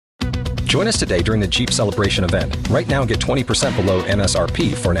Join us today during the Jeep Celebration event. Right now, get 20% below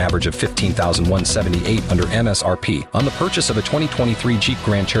MSRP for an average of $15,178 under MSRP on the purchase of a 2023 Jeep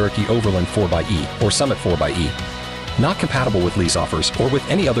Grand Cherokee Overland 4xE or Summit 4xE. Not compatible with lease offers or with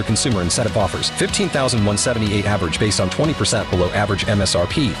any other consumer incentive offers. $15,178 average based on 20% below average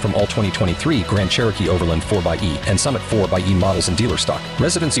MSRP from all 2023 Grand Cherokee Overland 4xE and Summit 4xE models in dealer stock.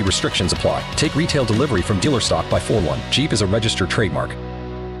 Residency restrictions apply. Take retail delivery from dealer stock by 4/1. Jeep is a registered trademark.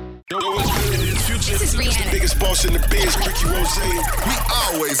 This is Rihanna. The biggest boss in the biz, Ricky Rose. We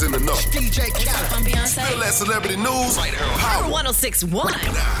always in the know. DJ Khaled. I'm Beyonce. Feel that celebrity news. Power 106.1.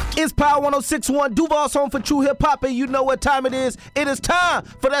 It's Power 106.1, Duval's home for true hip-hop, and you know what time it is. It is time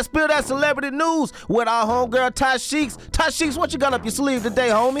for that Spill That Celebrity News with our homegirl, Ty Sheeks. Ty Sheeks, what you got up your sleeve today,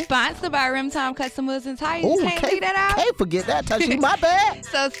 homie? Sponsored by Rim Time Customers and Tires. You can't leave that out. Can't forget that, Ty Sheeks. My bad.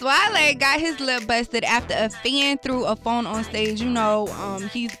 So Swae Lee got his lip busted after a fan threw a phone on stage. You know,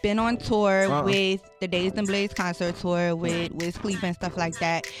 he's been on tour with the Dazed and Blaze concert tour with Wiz Khalifa and stuff like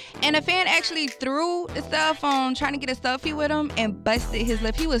that. And a fan actually threw the cell phone trying to get a selfie with him and busted his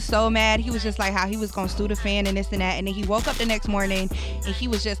lip. He was so mad. He was just like how he was going to sue the fan and this and that. And then he woke up the next morning and he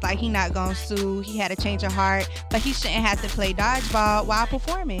was just like, he not going to sue. He had a change of heart, but he shouldn't have to play dodgeball while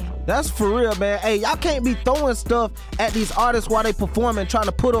performing. That's for real, man. Hey, y'all can't be throwing stuff at these artists while they performing, trying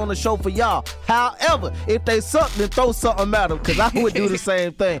to put on the show for y'all. However, if they suck, then throw something at them, because I would do the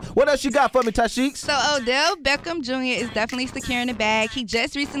same thing. What else you got for me, Ty Sheeks? So Odell Beckham Jr. is definitely securing the bag. He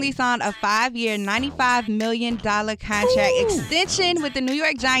just recently signed a 5-year, $95 million contract extension with the New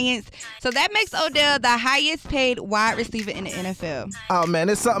York Giants. So that makes Odell the highest paid wide receiver in the NFL. Oh, man,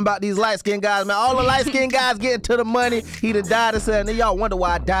 there's something about these light-skinned guys, man. All the light-skinned guys getting to the money. He done died and said, and then y'all wonder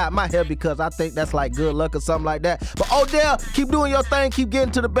why I dyed my hair, because I think that's like good luck or something like that. But Odell, keep doing your thing, keep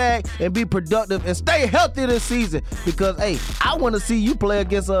getting to the bag, and be productive, and stay healthy this season, because, hey, I want to see you play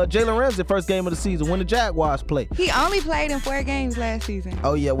against Jalen Ramsey first game of the season when the Jaguars play. He only played in 4 games last season.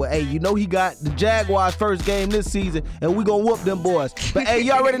 Oh, yeah, well, hey, you know he got the Jaguars first game this season, and we gonna whoop them boys. But, hey,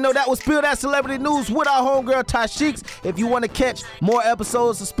 you already know that was Spill That Celebrity News with our homegirl, Ty Sheeks. If you want to catch more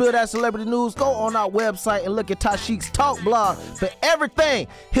episodes of Spill That Celebrity News, go on our website and look at Ty Sheeks' Talk blog for everything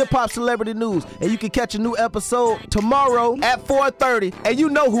hip-hop celebrity news. And you can catch a new episode tomorrow at 4:30. And you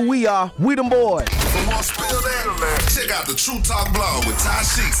know who we are. We them boys. For more Spill That, check out the True Talk blog with Ty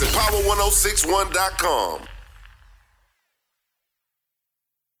Sheeks at power1061.com.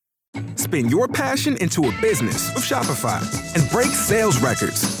 Spin your passion into a business with Shopify and break sales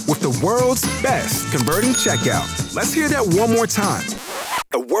records with the world's best converting checkout. Let's hear that one more time.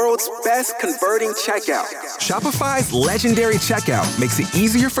 The world's best converting checkout. Shopify's legendary checkout makes it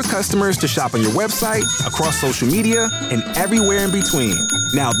easier for customers to shop on your website, across social media, and everywhere in between.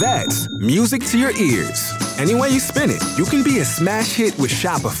 Now that's music to your ears. Any way you spin it, you can be a smash hit with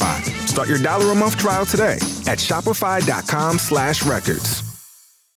Shopify. Start your $1 a month trial today at shopify.com/records.